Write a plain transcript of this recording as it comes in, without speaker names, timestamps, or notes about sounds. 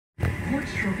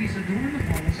trophies adorn the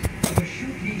halls of a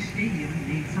showcase stadium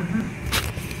named for her,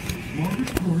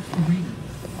 Margaret Court Arena.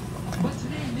 But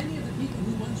today, many of the people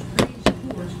who once praised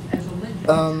Court as a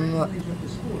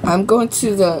legend I'm going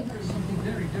to the...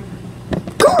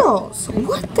 Girls!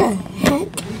 What the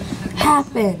heck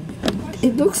happened?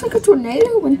 It looks like a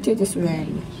tornado went through this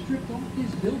room.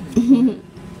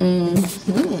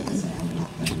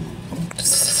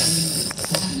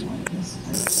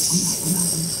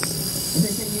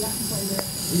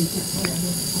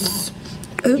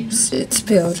 Oops, it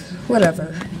spilled.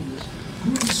 Whatever.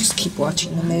 Just keep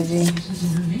watching the movie.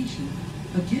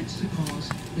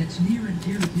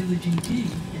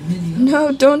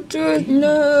 No, don't do it.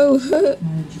 No.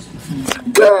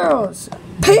 Girls,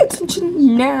 pay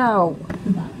attention now.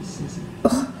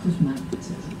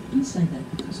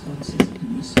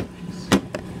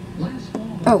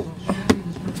 Oh.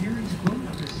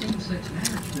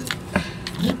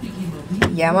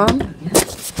 Yeah, Mom?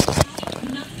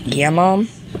 Yeah, Mom?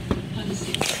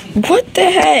 What the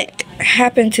heck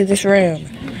happened to this room?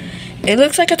 It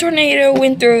looks like a tornado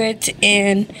went through it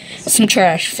and some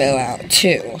trash fell out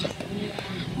too.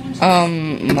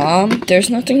 Mom, there's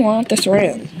nothing wrong with this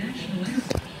room.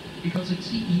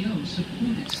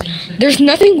 There's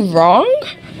nothing wrong?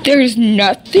 There's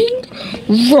nothing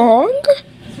wrong?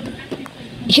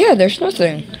 Yeah, there's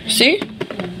nothing. See?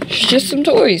 It's just some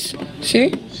toys.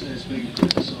 See?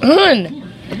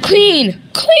 Clean!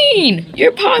 Clean!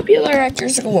 You're popular at your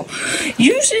school.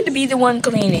 You should be the one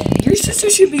cleaning. Your sister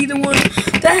should be the one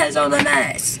that has all the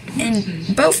mess.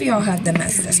 And both of y'all have the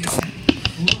mess this time.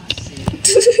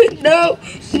 No!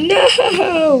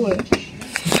 No!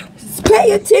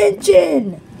 Pay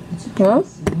attention! Huh?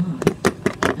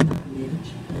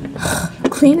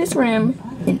 Clean this room,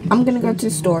 and I'm gonna go to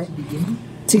the store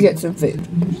to get some food.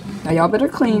 Now y'all better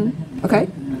clean, okay?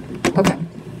 Okay.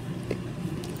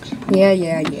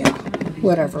 Yeah.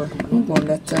 Whatever. I'm going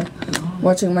back to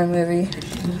watching my movie.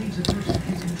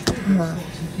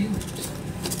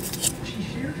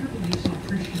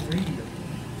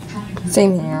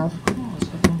 Same here.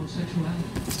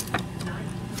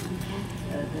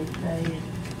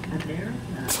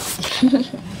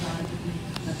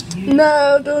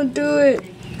 No, don't do it.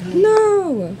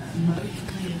 No.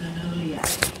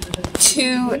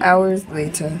 2 hours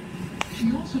later.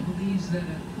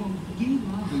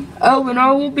 Oh, and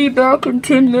I will be back in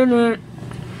 10 minutes.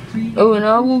 Oh, and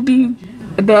I will be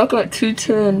back at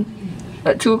 2:10.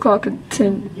 At 2 o'clock at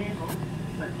 10.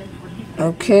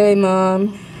 Okay,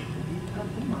 Mom.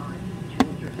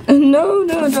 No,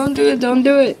 don't do it, don't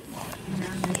do it.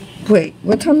 Wait,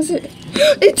 what time is it?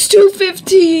 It's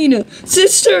 2:15!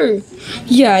 Sister!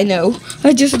 Yeah, I know.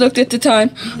 I just looked at the time.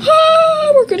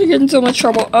 Ah, we're gonna get in so much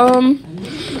trouble.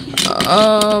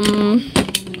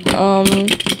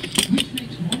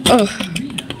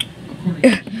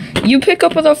 You pick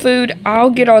up all the food, I'll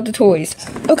get all the toys.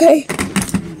 Okay.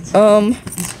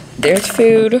 There's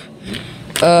food.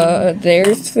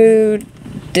 There's food.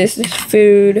 This is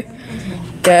food.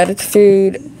 That is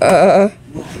food.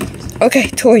 Okay,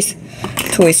 toys.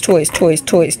 Toys.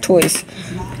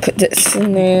 Put this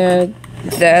in there.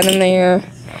 That in there.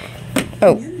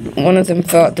 Oh, one of them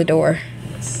fell out the door.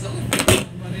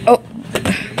 Oh.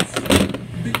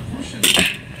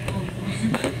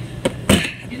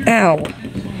 Ow.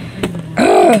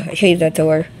 I hate that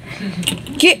door.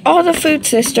 Get all the food,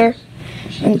 sister.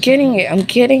 I'm getting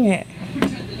it.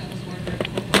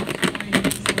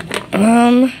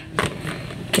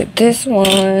 Get this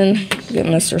one. Get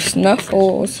Mr.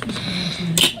 Snuffles.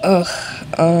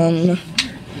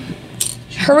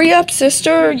 Hurry up,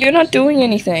 sister. You're not doing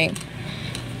anything.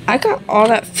 I got all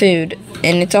that food,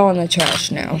 and it's all in the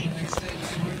trash now.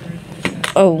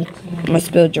 Oh, my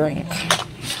spilled drink.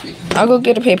 I'll go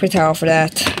get a paper towel for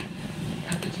that.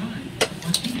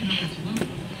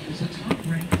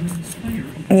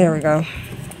 There we go.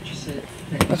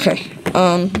 Okay.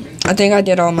 I think I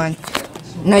did all mine.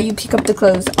 Now you pick up the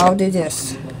clothes. I'll do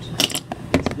this.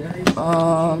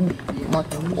 My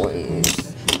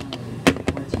toys.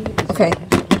 Okay.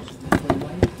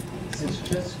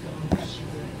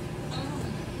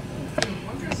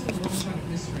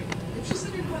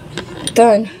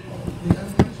 Done.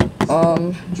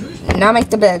 Now make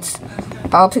the beds.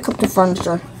 I'll pick up the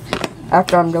furniture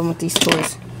after I'm done with these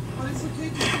toys.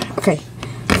 Okay,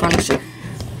 furniture.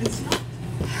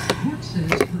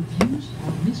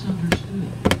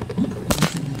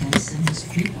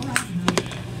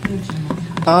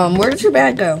 Where did your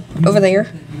bag go? Over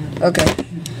there? Okay.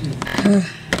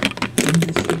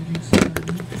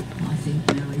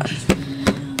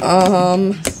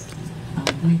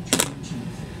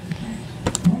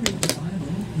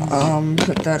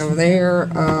 Put that over there.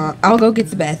 I'll go get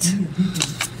the beds.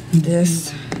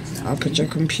 This, I'll put your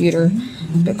computer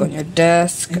back on your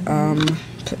desk.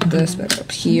 Put this back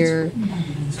up here.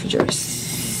 Put your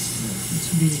seat.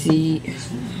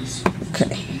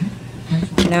 Okay.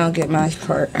 Now I'll get my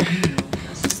part.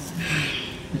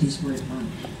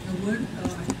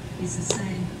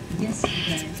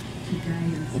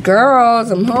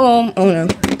 Girls, I'm home. Oh no.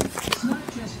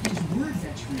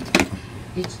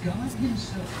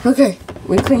 Okay,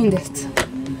 we cleaned it.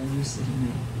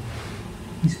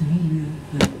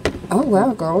 Oh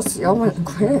wow, girls, y'all went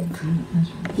quick.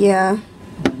 Yeah.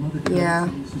 Yeah.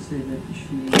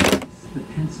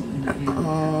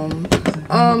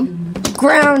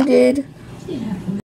 Grounded.